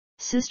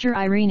Sister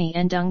Irene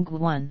NDUNGU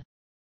 1.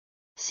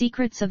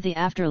 Secrets of the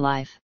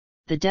Afterlife,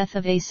 the Death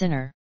of a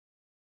Sinner.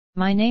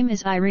 My name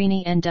is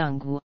Irene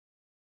NDUNGU.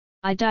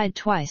 I died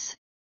twice.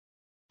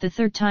 The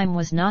third time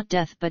was not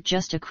death but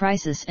just a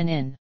crisis, and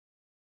in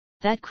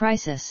that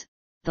crisis,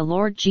 the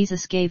Lord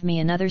Jesus gave me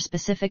another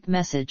specific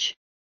message.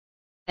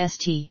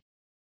 St.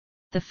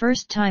 The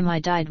first time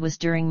I died was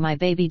during my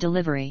baby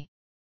delivery.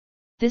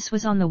 This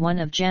was on the 1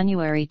 of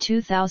January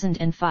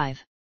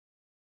 2005.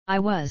 I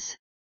was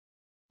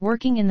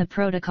working in the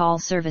protocol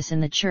service in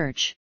the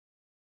church.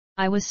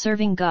 I was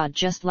serving God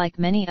just like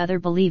many other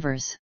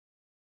believers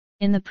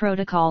in the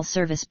protocol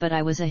service, but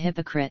I was a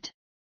hypocrite.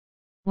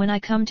 When I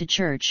come to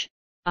church,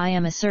 I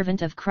am a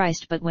servant of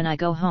Christ, but when I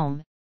go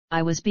home,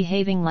 I was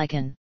behaving like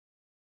an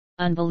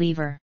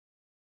unbeliever.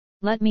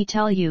 Let me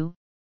tell you,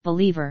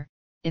 believer,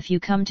 if you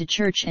come to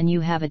church and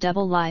you have a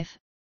double life,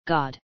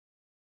 God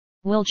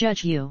will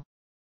judge you.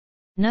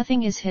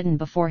 Nothing is hidden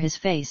before His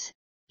face,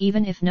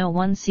 even if no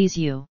one sees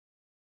you.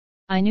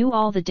 I knew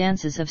all the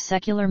dances of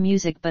secular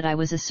music, but I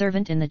was a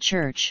servant in the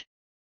church.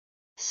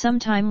 Some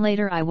time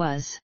later I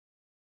was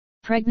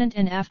pregnant,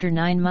 and after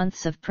 9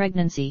 months of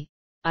pregnancy,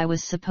 I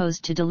was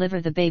supposed to deliver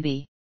the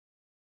baby.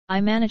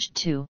 I managed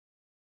to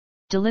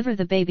deliver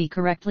the baby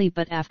correctly,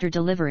 but after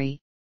delivery,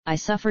 I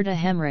suffered a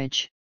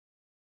hemorrhage.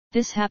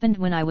 This happened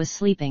when I was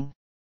sleeping.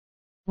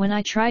 When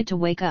I tried to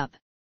wake up,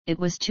 it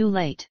was too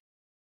late.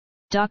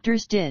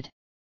 Doctors did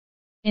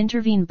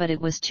intervene, but it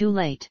was too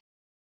late.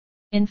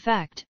 In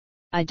fact,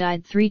 I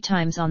died 3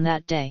 times on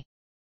that day.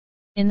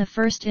 In the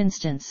first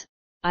instance,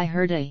 I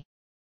heard a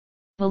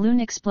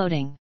balloon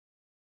exploding.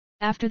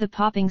 After the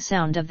popping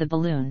sound of the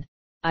balloon,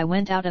 I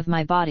went out of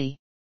my body.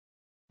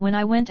 When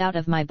I went out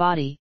of my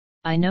body,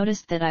 I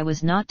noticed that I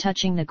was not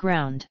touching the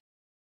ground.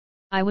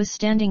 I was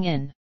standing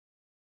in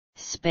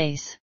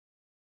space.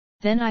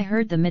 Then I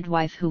heard the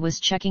midwife who was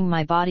checking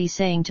my body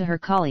saying to her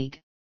colleague,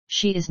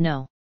 "She is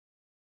no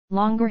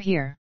longer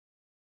here.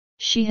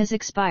 She has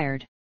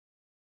expired.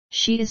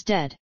 She is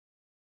dead."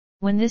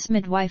 When this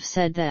midwife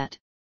said that,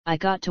 I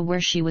got to where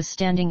she was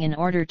standing in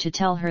order to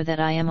tell her that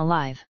I am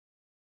alive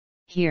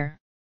here.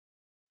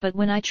 But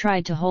when I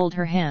tried to hold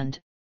her hand,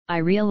 I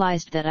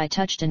realized that I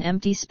touched an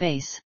empty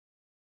space.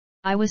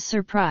 I was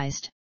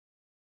surprised,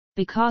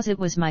 because it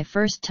was my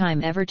first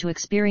time ever to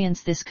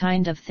experience this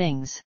kind of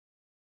things.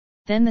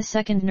 Then the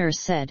second nurse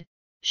said,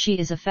 "She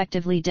is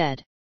effectively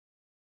dead."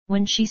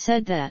 When she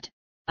said that,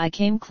 I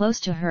came close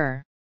to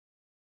her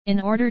in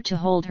order to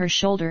hold her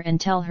shoulder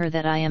and tell her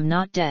that I am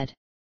not dead.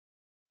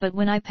 But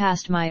when I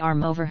passed my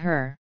arm over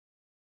her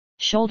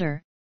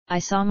shoulder, I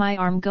saw my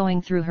arm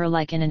going through her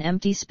like in an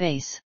empty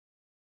space.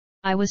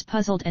 I was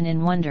puzzled and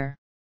in wonder.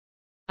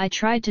 I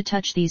tried to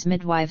touch these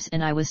midwives,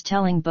 and I was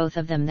telling both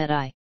of them that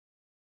I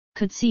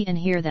could see and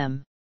hear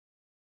them.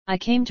 I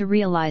came to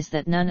realize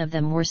that none of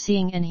them were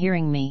seeing and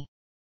hearing me.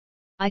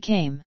 I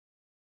came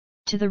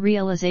to the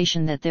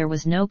realization that there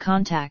was no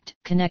contact,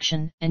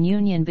 connection, and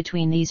union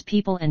between these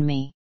people and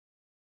me.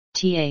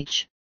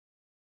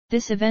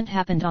 This event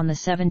happened on the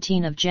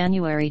 17th of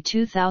January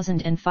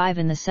 2005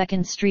 in the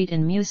 2nd Street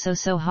in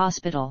Musoso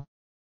Hospital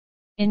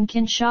in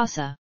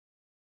Kinshasa.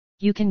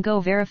 You can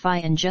go verify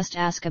and just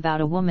ask about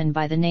a woman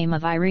by the name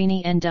of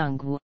Irene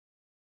NDUNGU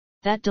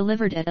that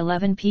delivered at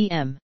 11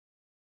 p.m.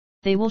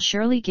 They will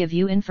surely give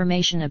you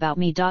information about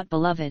me.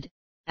 Beloved,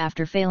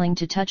 after failing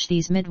to touch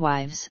these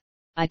midwives,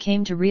 I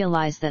came to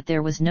realize that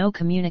there was no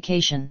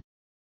communication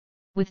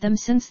with them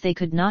since they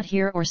could not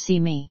hear or see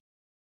me.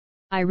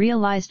 I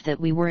realized that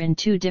we were in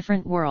 2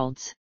 different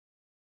worlds.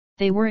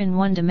 They were in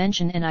one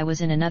dimension and I was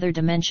in another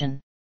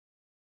dimension.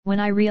 When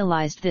I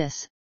realized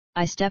this,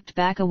 I stepped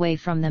back away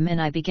from them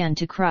and I began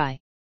to cry.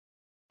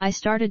 I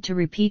started to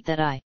repeat that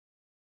I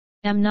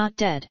am not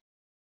dead.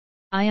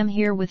 I am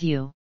here with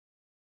you.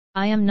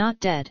 I am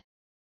not dead.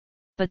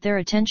 But their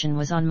attention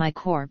was on my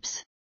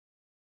corpse.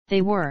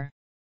 They were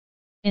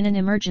in an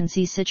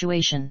emergency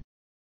situation.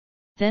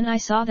 Then I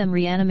saw them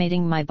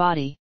reanimating my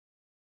body.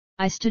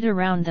 I stood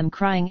around them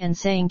crying and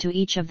saying to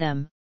each of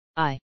them,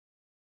 "I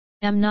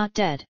am not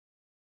dead."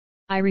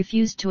 I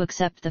refused to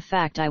accept the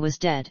fact I was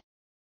dead.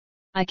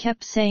 I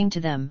kept saying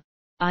to them,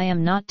 "I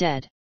am not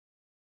dead,"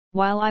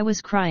 while I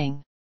was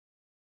crying.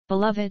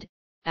 Beloved,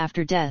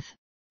 after death,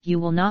 you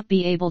will not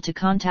be able to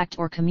contact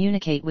or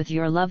communicate with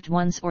your loved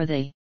ones or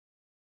the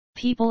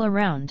people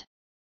around.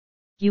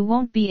 You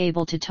won't be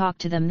able to talk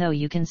to them though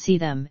you can see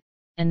them,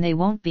 and they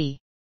won't be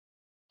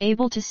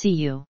able to see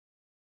you.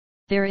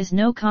 There is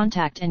no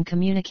contact and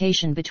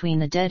communication between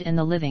the dead and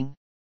the living.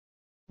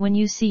 When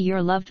you see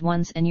your loved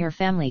ones and your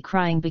family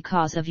crying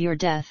because of your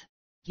death,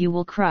 you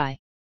will cry.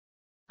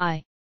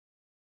 I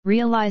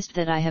realized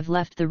that I have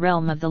left the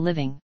realm of the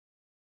living.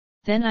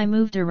 Then I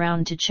moved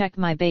around to check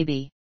my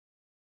baby.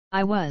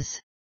 I was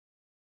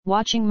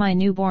watching my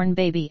newborn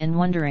baby and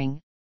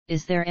wondering,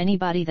 is there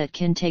anybody that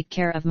can take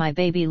care of my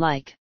baby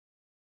like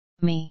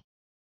me?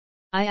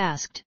 I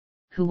asked,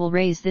 who will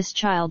raise this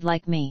child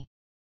like me?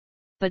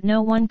 But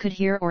no one could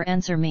hear or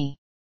answer me.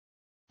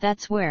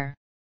 That's where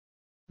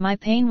my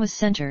pain was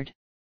centered.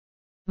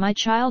 My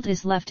child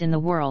is left in the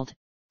world,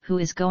 who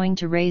is going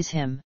to raise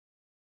him?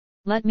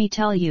 Let me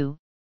tell you,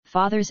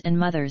 fathers and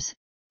mothers,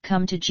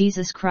 come to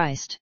Jesus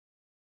Christ.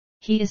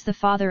 He is the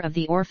father of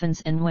the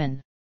orphans, and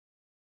when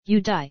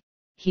you die,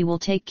 he will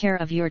take care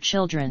of your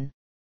children.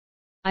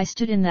 I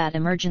stood in that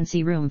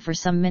emergency room for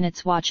some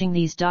minutes watching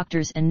these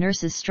doctors and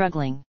nurses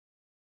struggling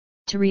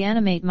to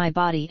reanimate my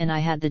body, and I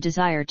had the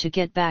desire to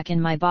get back in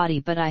my body,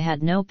 but I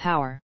had no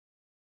power.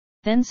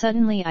 Then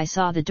suddenly I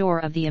saw the door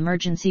of the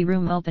emergency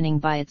room opening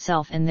by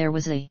itself, and there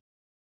was a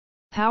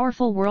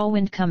powerful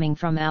whirlwind coming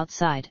from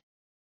outside.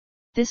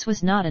 This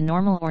was not a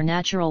normal or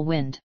natural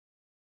wind.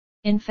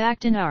 In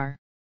fact, in our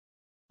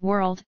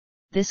world,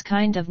 this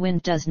kind of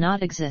wind does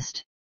not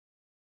exist.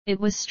 It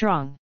was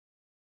strong.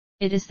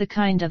 It is the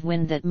kind of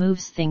wind that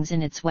moves things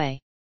in its way.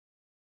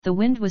 The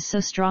wind was so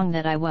strong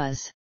that I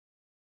was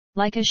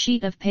like a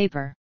sheet of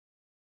paper.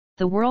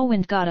 The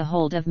whirlwind got a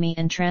hold of me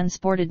and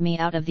transported me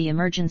out of the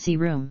emergency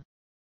room.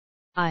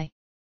 I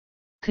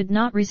could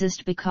not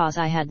resist because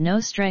I had no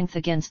strength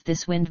against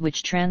this wind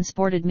which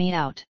transported me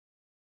out.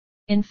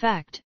 In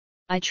fact,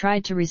 I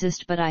tried to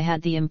resist, but I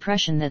had the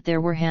impression that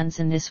there were hands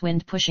in this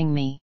wind pushing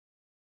me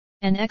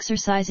and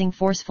exercising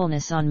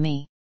forcefulness on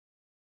me.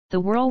 The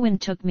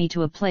whirlwind took me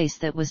to a place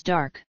that was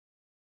dark.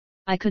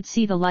 I could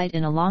see the light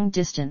in a long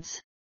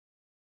distance.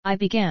 I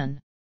began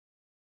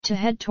to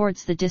head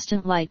towards the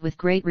distant light with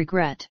great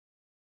regret.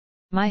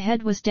 My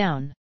head was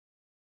down.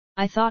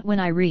 I thought when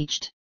I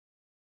reached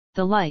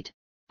the light,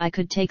 I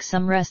could take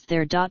some rest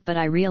there. But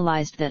I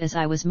realized that as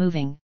I was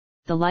moving,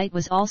 the light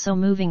was also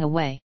moving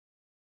away.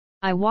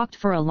 I walked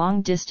for a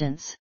long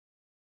distance.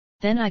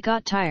 Then I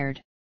got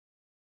tired.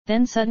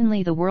 Then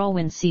suddenly the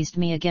whirlwind seized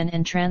me again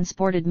and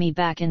transported me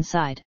back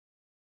inside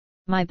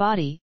my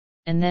body,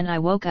 and then I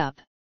woke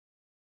up.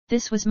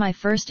 This was my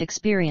first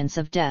experience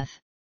of death.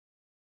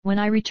 When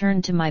I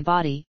returned to my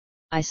body,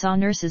 I saw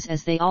nurses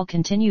as they all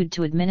continued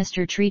to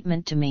administer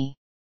treatment to me.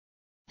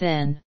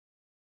 Then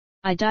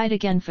I died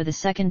again for the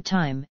second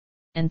time,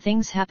 and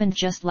things happened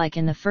just like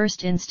in the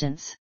first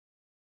instance.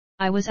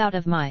 I was out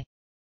of my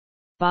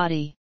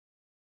body.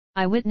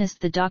 I witnessed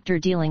the doctor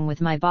dealing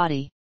with my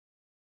body.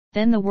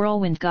 Then the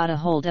whirlwind got a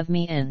hold of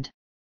me and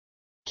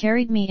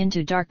carried me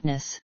into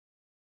darkness.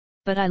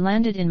 But I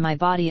landed in my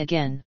body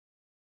again.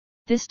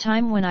 This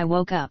time when I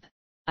woke up,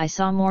 I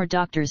saw more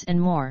doctors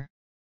and more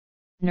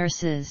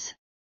nurses.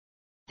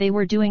 They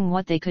were doing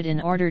what they could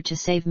in order to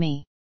save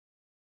me.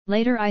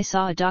 Later I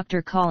saw a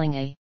doctor calling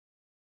a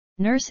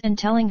nurse and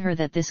telling her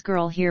that this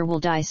girl here will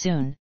die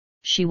soon,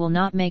 she will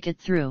not make it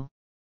through.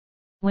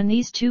 When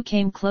these two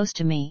came close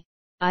to me,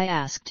 I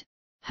asked,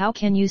 "How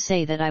can you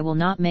say that I will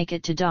not make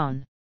it to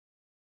dawn?"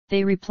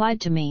 They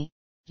replied to me,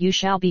 "You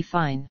shall be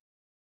fine.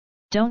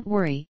 Don't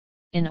worry,"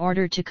 in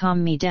order to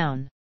calm me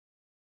down.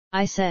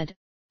 I said,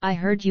 "I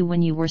heard you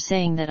when you were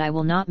saying that I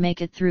will not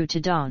make it through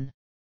to dawn."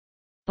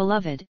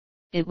 Beloved,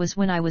 it was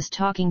when I was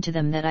talking to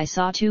them that I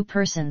saw two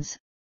persons,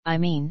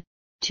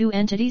 two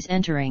entities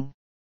entering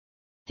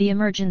the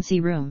emergency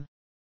room.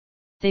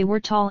 They were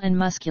tall and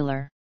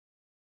muscular.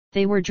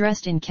 They were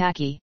dressed in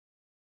khaki.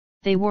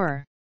 They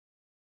were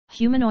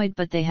humanoid,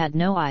 but they had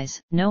no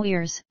eyes, no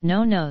ears,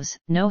 no nose,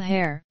 no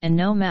hair, and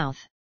no mouth.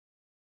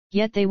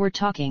 Yet they were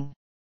talking.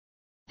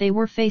 They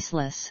were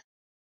faceless.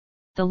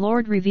 The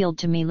Lord revealed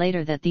to me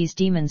later that these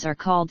demons are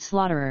called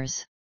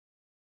slaughterers.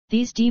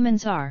 These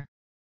demons are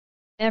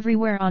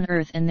everywhere on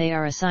earth, and they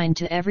are assigned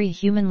to every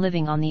human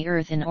living on the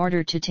earth in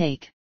order to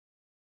take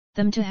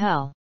them to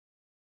hell.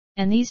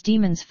 And these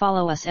demons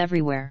follow us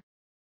everywhere.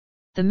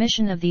 The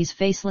mission of these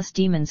faceless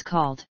demons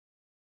called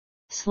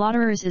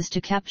slaughterers is to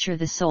capture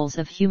the souls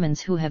of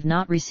humans who have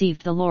not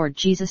received the Lord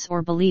Jesus,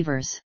 or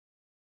believers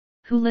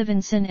who live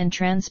in sin, and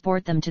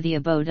transport them to the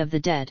abode of the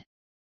dead.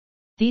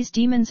 These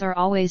demons are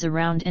always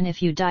around, and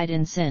if you died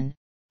in sin,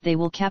 they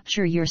will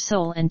capture your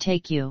soul and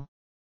take you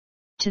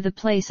to the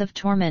place of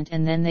torment,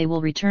 and then they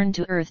will return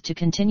to earth to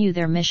continue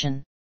their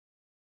mission.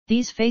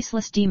 These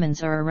faceless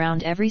demons are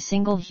around every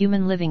single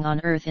human living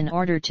on earth in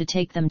order to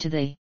take them to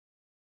the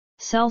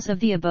cells of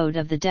the abode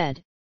of the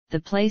dead,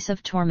 the place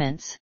of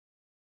torments.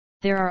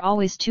 There are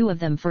always two of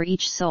them for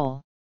each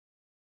soul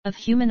of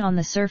human on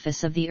the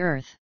surface of the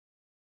earth.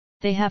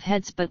 They have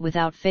heads but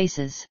without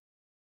faces.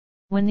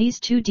 When these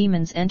two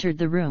demons entered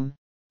the room,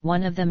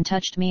 one of them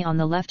touched me on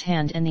the left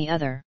hand and the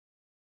other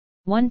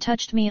one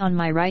touched me on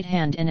my right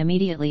hand, and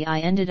immediately I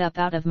ended up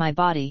out of my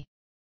body.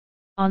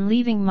 On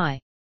leaving my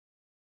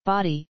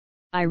body,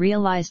 I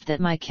realized that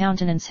my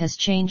countenance has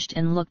changed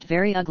and looked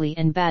very ugly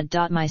and bad.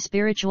 My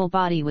spiritual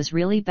body was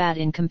really bad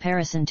in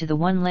comparison to the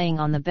one laying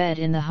on the bed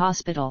in the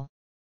hospital.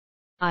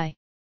 I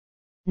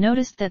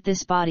noticed that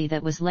this body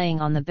that was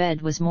laying on the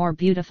bed was more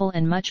beautiful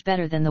and much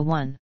better than the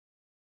one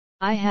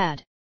I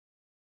had.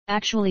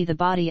 Actually, the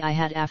body I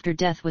had after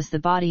death was the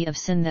body of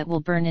sin that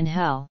will burn in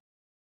hell.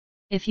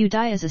 If you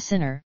die as a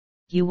sinner,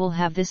 you will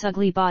have this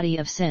ugly body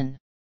of sin.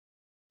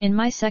 In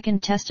my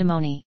second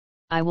testimony,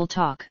 I will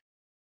talk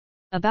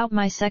about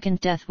my second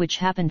death, which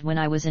happened when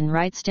I was in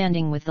right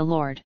standing with the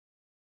Lord.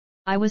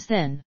 I was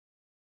then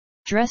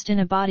dressed in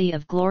a body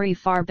of glory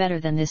far better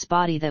than this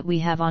body that we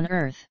have on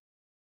earth.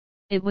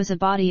 It was a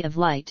body of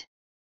light.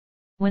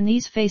 When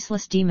these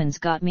faceless demons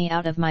got me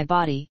out of my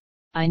body,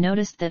 I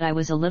noticed that I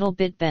was a little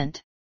bit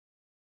bent.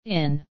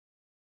 In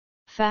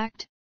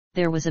fact,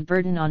 there was a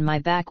burden on my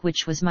back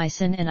which was my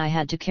sin, and I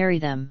had to carry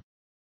them.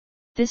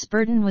 This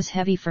burden was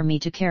heavy for me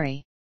to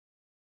carry.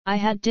 I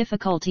had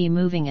difficulty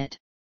moving it.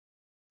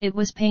 It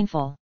was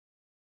painful.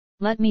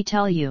 Let me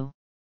tell you,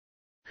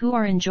 who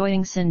are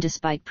enjoying sin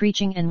despite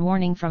preaching and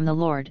warning from the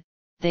Lord,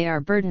 they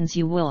are burdens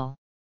you will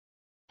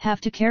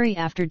have to carry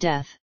after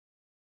death.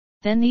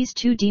 Then these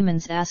two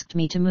demons asked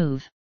me to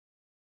move.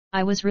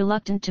 I was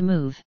reluctant to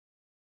move.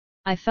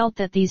 I felt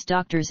that these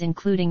doctors,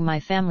 including my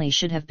family,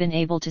 should have been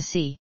able to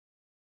see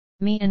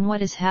me and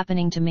what is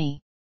happening to me.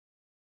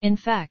 In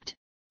fact,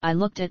 I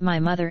looked at my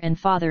mother and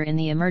father in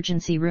the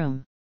emergency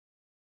room.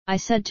 I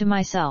said to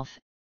myself,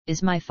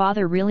 is my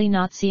father really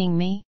not seeing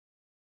me?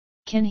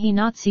 Can he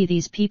not see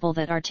these people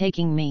that are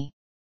taking me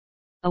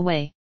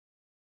away?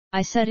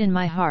 I said in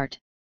my heart,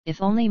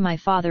 if only my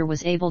father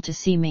was able to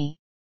see me,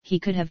 he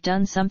could have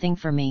done something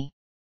for me.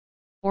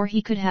 Or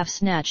he could have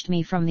snatched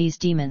me from these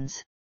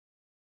demons.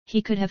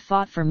 He could have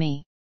fought for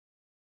me.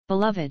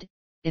 Beloved,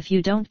 if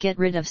you don't get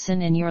rid of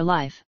sin in your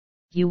life,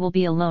 you will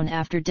be alone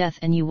after death,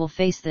 and you will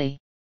face the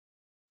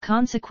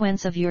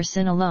consequence of your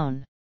sin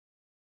alone.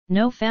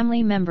 No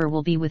family member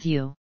will be with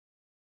you.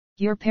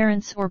 Your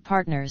parents or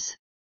partners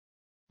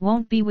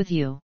won't be with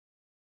you.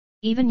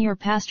 Even your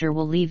pastor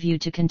will leave you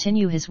to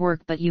continue his work,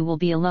 but you will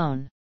be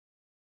alone.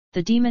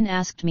 The demon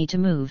asked me to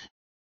move.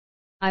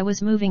 I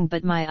was moving,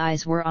 but my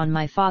eyes were on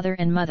my father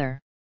and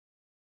mother.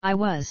 I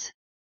was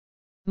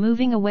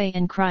moving away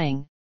and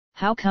crying,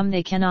 how come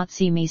they cannot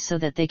see me so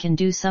that they can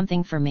do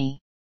something for me?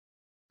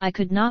 I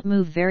could not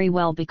move very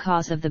well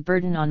because of the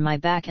burden on my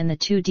back, and the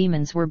two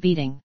demons were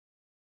beating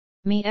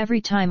me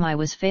every time I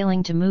was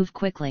failing to move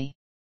quickly.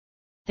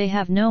 They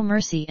have no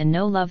mercy and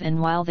no love,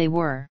 and while they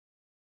were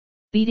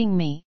beating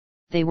me,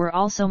 they were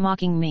also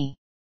mocking me.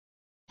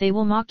 They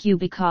will mock you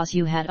because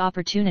you had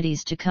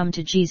opportunities to come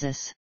to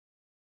Jesus.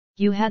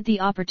 You had the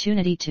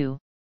opportunity to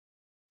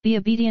be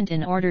obedient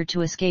in order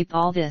to escape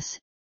all this,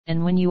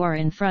 and when you are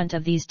in front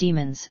of these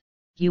demons,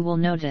 you will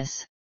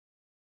notice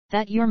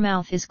that your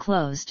mouth is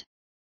closed.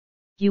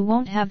 You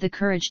won't have the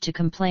courage to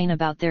complain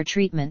about their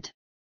treatment.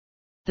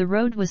 The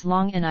road was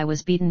long, and I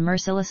was beaten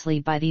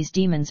mercilessly by these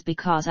demons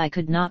because I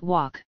could not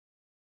walk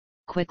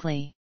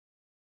quickly.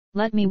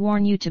 Let me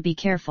warn you to be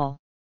careful.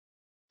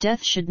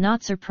 Death should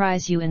not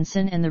surprise you in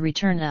sin, and the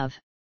return of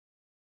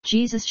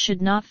Jesus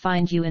should not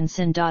find you in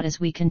sin. As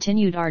we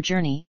continued our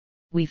journey,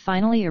 we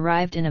finally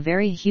arrived in a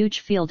very huge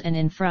field, and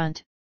in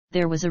front,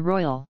 there was a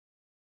royal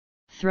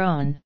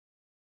throne.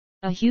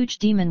 A huge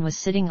demon was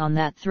sitting on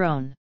that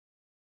throne.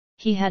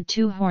 He had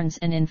two horns,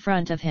 and in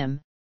front of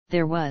him,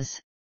 there was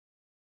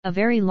a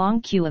very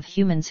long queue of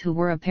humans who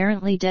were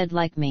apparently dead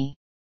like me.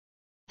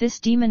 This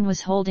demon was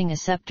holding a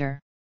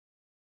scepter.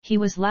 He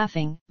was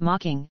laughing,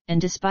 mocking,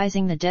 and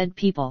despising the dead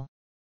people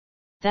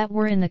that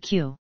were in the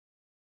queue.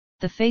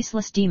 The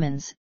faceless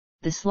demons,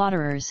 the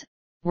slaughterers,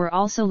 were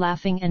also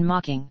laughing and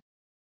mocking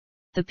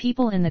the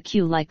people in the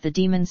queue like the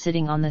demon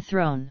sitting on the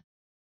throne.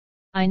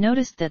 I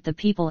noticed that the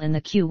people in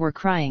the queue were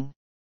crying.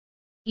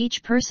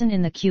 Each person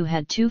in the queue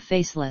had two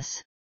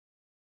faceless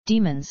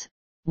demons,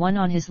 one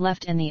on his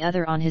left and the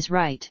other on his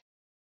right.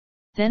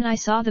 Then I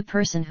saw the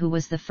person who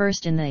was the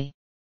first in the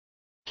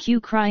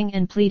queue crying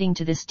and pleading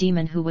to this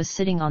demon who was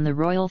sitting on the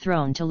royal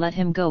throne to let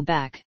him go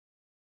back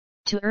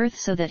to earth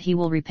so that he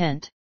will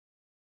repent.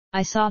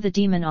 I saw the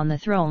demon on the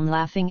throne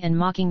laughing and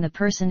mocking the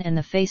person and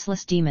the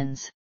faceless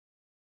demons.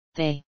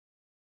 They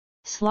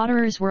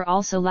slaughterers were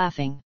also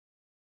laughing.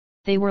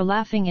 They were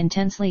laughing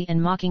intensely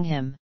and mocking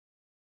him.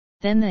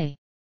 Then the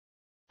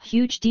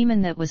huge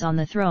demon that was on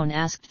the throne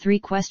asked 3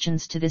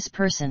 questions to this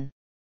person.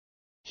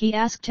 He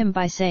asked him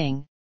by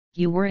saying,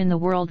 "You were in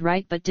the world,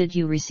 right? But did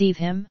you receive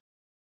him?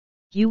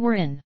 You were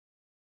in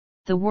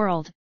the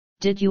world,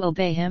 did you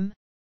obey him?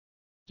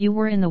 You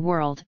were in the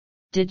world,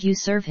 did you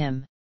serve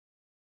him?"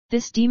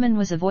 This demon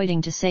was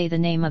avoiding to say the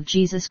name of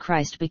Jesus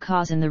Christ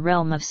because in the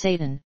realm of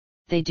Satan,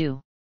 they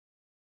do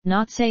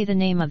not say the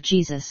name of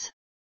Jesus.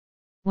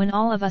 When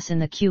all of us in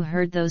the queue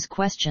heard those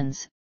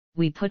questions,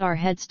 we put our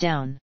heads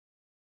down.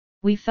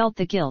 We felt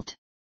the guilt.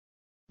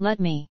 Let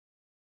me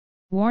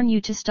warn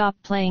you to stop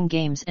playing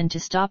games and to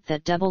stop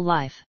that double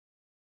life.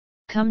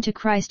 Come to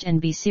Christ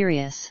and be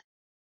serious.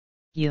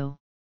 You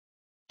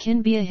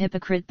can be a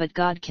hypocrite, but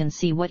God can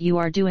see what you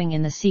are doing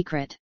in the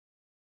secret.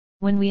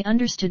 When we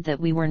understood that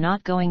we were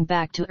not going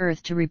back to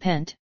earth to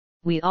repent,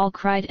 we all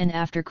cried, and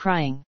after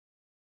crying,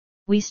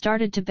 we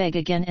started to beg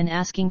again and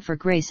asking for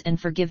grace and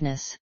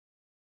forgiveness.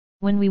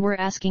 When we were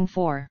asking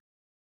for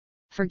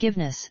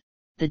forgiveness,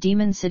 the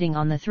demon sitting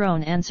on the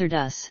throne answered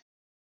us.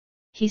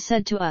 He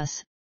said to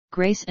us,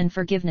 "Grace and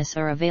forgiveness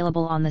are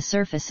available on the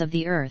surface of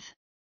the earth.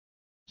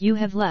 You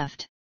have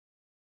left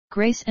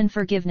grace and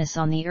forgiveness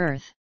on the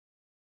earth.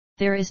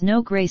 There is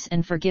no grace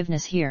and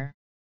forgiveness here.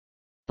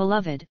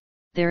 Beloved,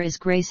 there is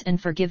grace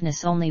and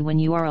forgiveness only when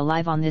you are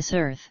alive on this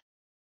earth.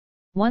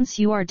 Once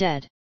you are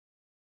dead,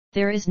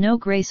 there is no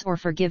grace or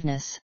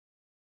forgiveness."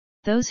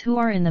 Those who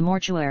are in the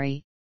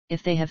mortuary,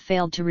 if they have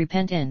failed to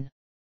repent in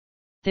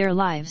their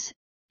lives,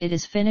 it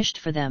is finished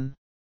for them.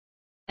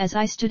 As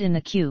I stood in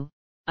the queue,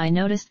 I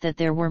noticed that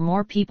there were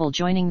more people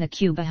joining the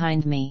queue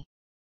behind me.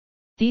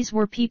 These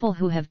were people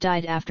who have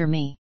died after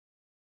me.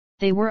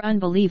 They were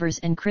unbelievers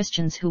and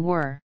Christians who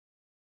were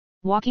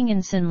walking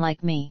in sin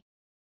like me.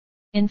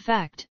 In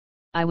fact,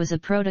 I was a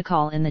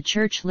protocol in the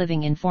church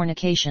living in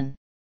fornication.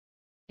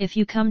 If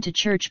you come to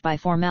church by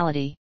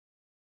formality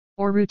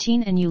or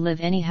routine and you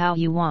live anyhow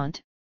you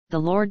want, the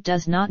Lord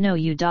does not know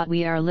you.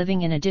 We are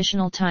living in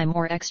additional time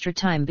or extra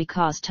time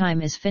because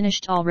time is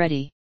finished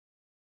already.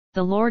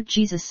 The Lord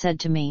Jesus said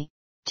to me,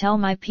 "Tell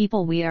my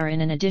people we are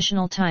in an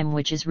additional time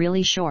which is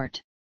really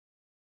short."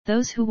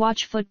 Those who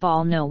watch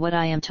football know what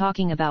I am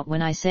talking about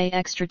when I say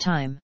extra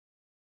time.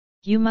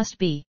 You must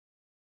be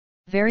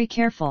very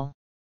careful.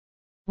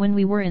 When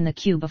we were in the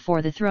queue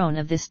before the throne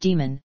of this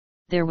demon,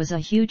 there was a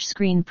huge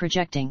screen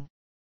projecting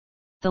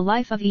the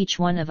life of each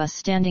one of us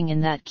standing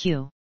in that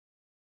queue.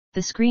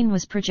 The screen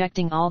was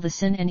projecting all the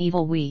sin and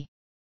evil we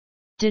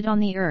did on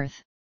the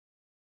earth.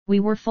 We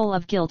were full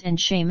of guilt and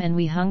shame and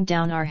we hung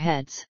down our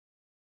heads.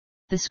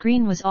 The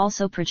screen was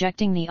also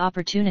projecting the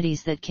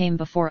opportunities that came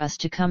before us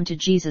to come to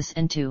Jesus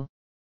and to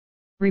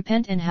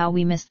repent and how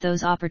we missed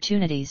those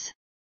opportunities.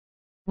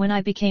 When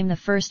I became the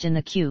first in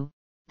the queue,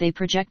 they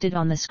projected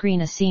on the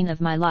screen a scene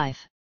of my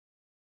life.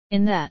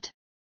 In that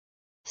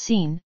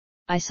scene,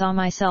 I saw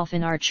myself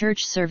in our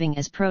church serving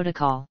as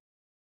protocol.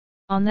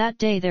 On that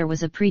day there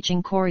was a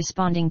preaching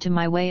corresponding to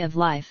my way of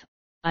life,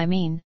 I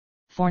mean,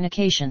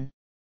 fornication.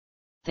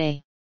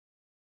 The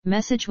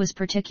message was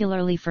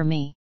particularly for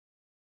me.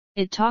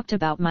 It talked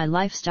about my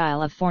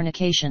lifestyle of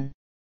fornication.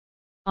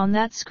 On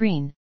that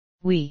screen,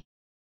 we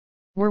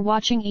were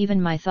watching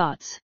even my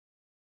thoughts.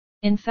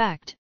 In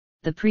fact,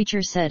 the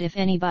preacher said if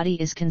anybody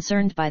is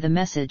concerned by the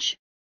message,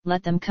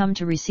 let them come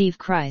to receive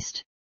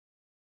Christ.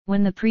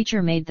 When the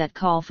preacher made that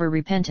call for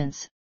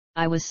repentance,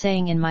 I was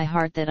saying in my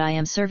heart that I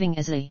am serving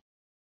as a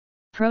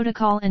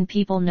protocol and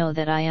people know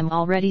that I am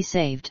already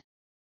saved.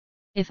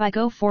 If I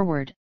go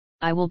forward,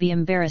 I will be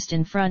embarrassed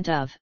in front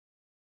of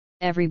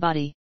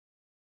everybody.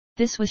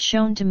 This was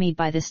shown to me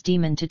by this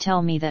demon to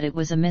tell me that it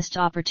was a missed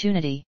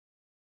opportunity.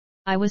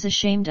 I was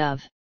ashamed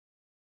of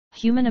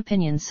human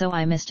opinion, so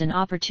I missed an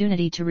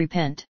opportunity to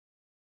repent.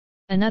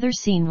 Another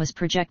scene was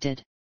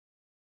projected.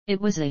 It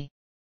was a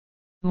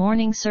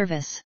morning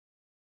service.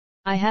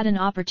 I had an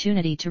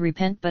opportunity to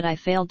repent but I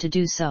failed to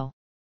do so.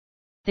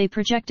 They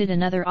projected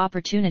another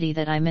opportunity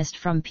that I missed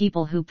from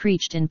people who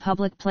preached in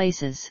public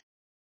places.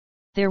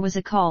 There was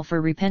a call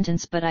for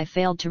repentance but I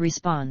failed to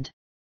respond.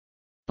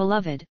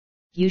 Beloved,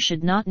 you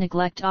should not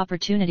neglect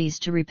opportunities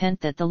to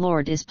repent that the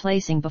Lord is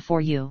placing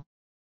before you.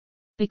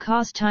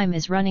 Because time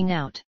is running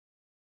out.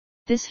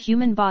 This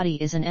human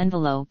body is an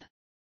envelope.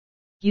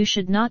 You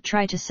should not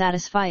try to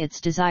satisfy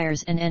its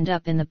desires and end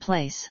up in the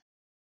place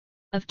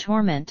of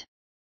torment.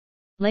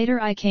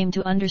 Later I came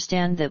to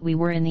understand that we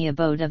were in the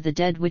abode of the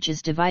dead, which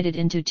is divided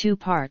into two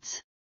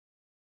parts.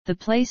 The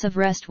place of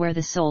rest where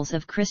the souls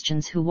of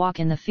Christians who walk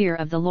in the fear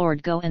of the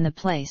Lord go, and the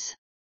place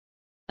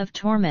of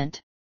torment.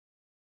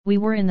 We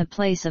were in the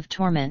place of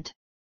torment.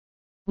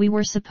 We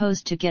were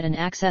supposed to get an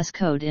access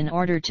code in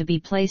order to be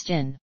placed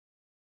in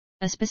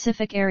a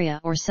specific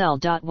area or cell.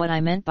 What I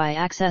meant by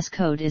access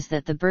code is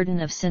that the burden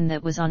of sin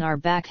that was on our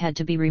back had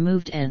to be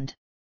removed and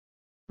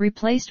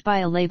replaced by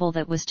a label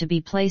that was to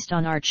be placed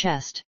on our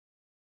chest.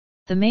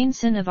 The main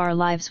sin of our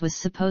lives was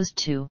supposed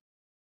to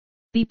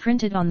be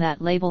printed on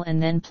that label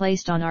and then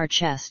placed on our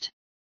chest.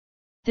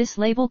 This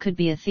label could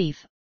be a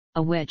thief,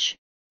 a witch,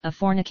 a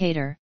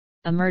fornicator,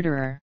 a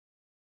murderer.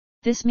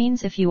 This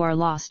means if you are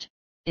lost,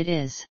 it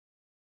is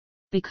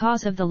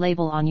because of the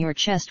label on your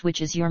chest, which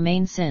is your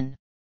main sin.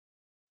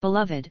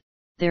 Beloved,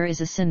 there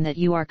is a sin that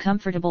you are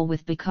comfortable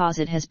with because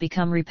it has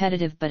become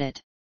repetitive, but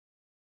it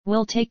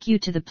will take you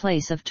to the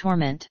place of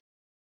torment.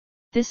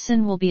 This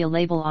sin will be a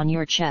label on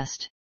your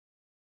chest.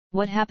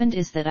 What happened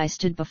is that I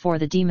stood before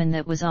the demon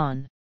that was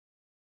on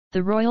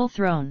the royal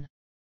throne.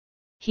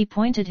 He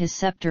pointed his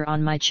scepter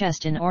on my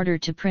chest in order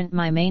to print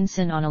my main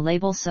sin on a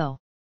label so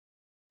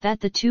that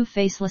the two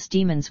faceless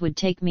demons would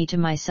take me to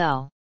my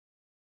cell.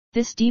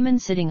 This demon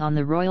sitting on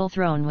the royal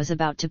throne was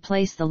about to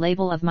place the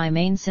label of my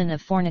main sin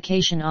of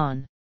fornication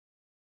on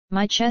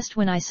my chest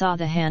when I saw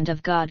the hand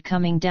of God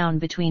coming down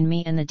between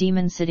me and the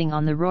demon sitting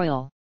on the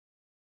royal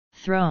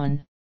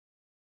throne.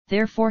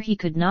 Therefore he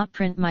could not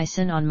print my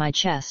sin on my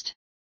chest.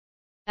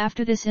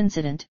 After this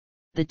incident,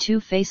 the two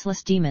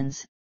faceless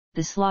demons,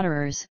 the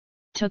slaughterers,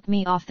 took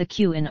me off the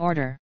queue in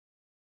order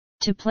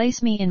to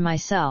place me in my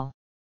cell.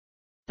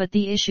 But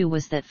the issue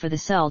was that for the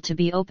cell to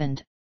be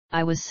opened,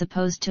 I was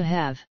supposed to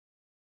have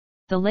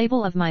the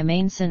label of my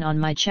main sin on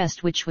my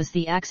chest, which was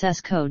the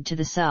access code to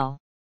the cell.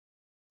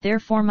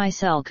 Therefore my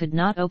cell could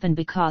not open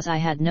because I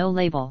had no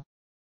label.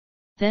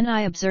 Then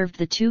I observed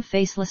the two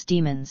faceless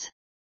demons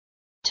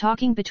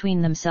talking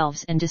between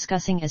themselves and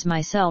discussing as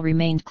my cell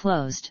remained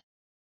closed.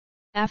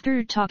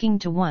 After talking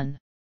to one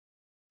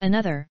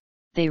another,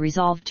 they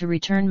resolved to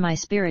return my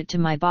spirit to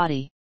my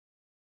body.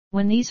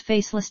 When these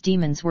faceless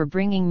demons were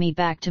bringing me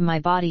back to my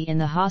body in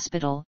the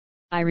hospital,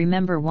 I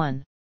remember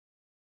one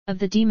of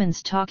the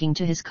demons talking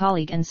to his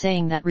colleague and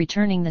saying that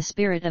returning the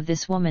spirit of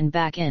this woman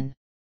back in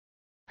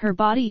her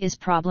body is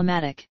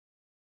problematic.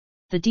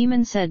 The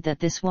demon said that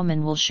this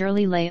woman will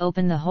surely lay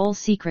open the whole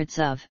secrets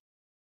of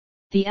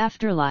the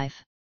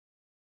afterlife.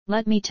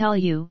 Let me tell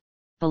you,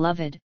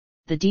 beloved,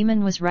 the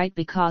demon was right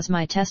because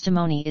my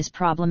testimony is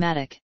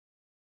problematic.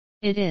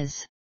 It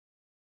is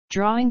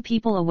drawing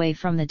people away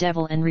from the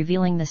devil and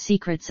revealing the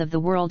secrets of the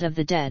world of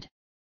the dead.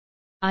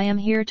 I am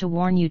here to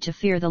warn you to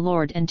fear the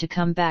Lord and to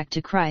come back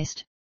to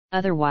Christ,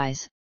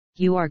 otherwise,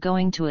 you are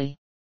going to a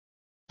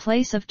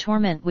place of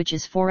torment which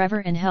is forever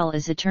and hell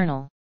is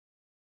eternal.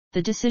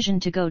 The decision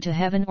to go to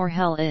heaven or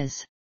hell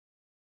is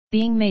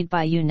being made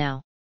by you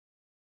now.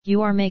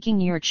 You are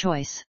making your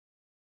choice.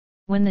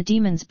 When the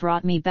demons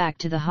brought me back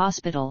to the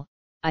hospital,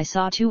 I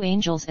saw two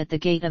angels at the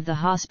gate of the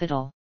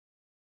hospital.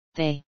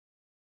 The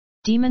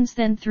demons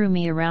then threw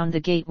me around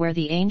the gate where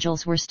the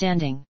angels were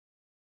standing.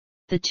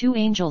 The two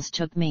angels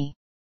took me,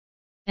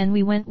 and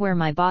we went where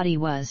my body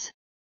was.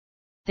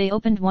 They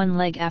opened one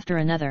leg after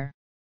another.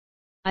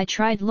 I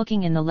tried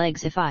looking in the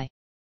legs if I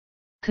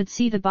could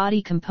see the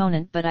body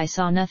component, but I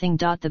saw nothing.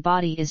 The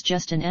body is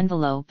just an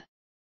envelope.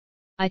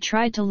 I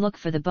tried to look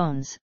for the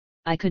bones,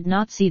 I could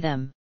not see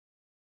them.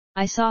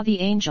 I saw the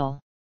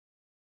angel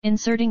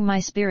inserting my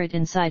spirit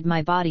inside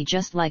my body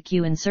just like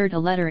you insert a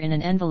letter in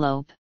an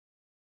envelope.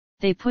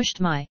 They pushed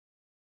my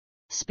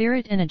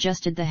spirit and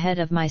adjusted the head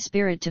of my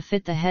spirit to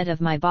fit the head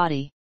of my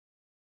body.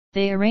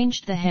 They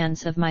arranged the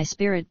hands of my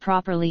spirit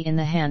properly in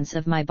the hands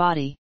of my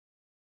body.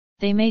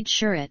 They made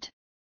sure it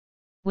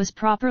was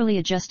properly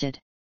adjusted.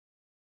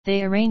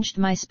 They arranged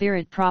my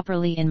spirit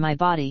properly in my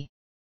body.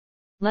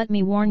 Let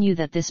me warn you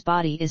that this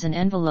body is an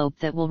envelope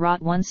that will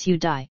rot once you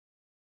die.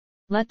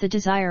 Let the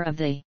desire of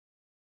the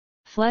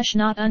flesh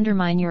not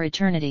undermine your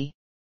eternity.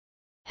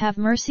 Have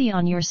mercy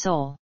on your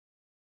soul.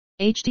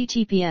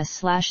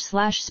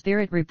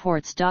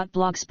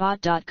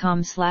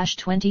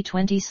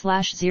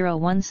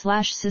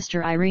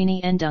 https://spiritreports.blogspot.com/2020/01/Sister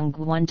Irene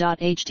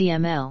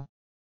NDUNGU1.html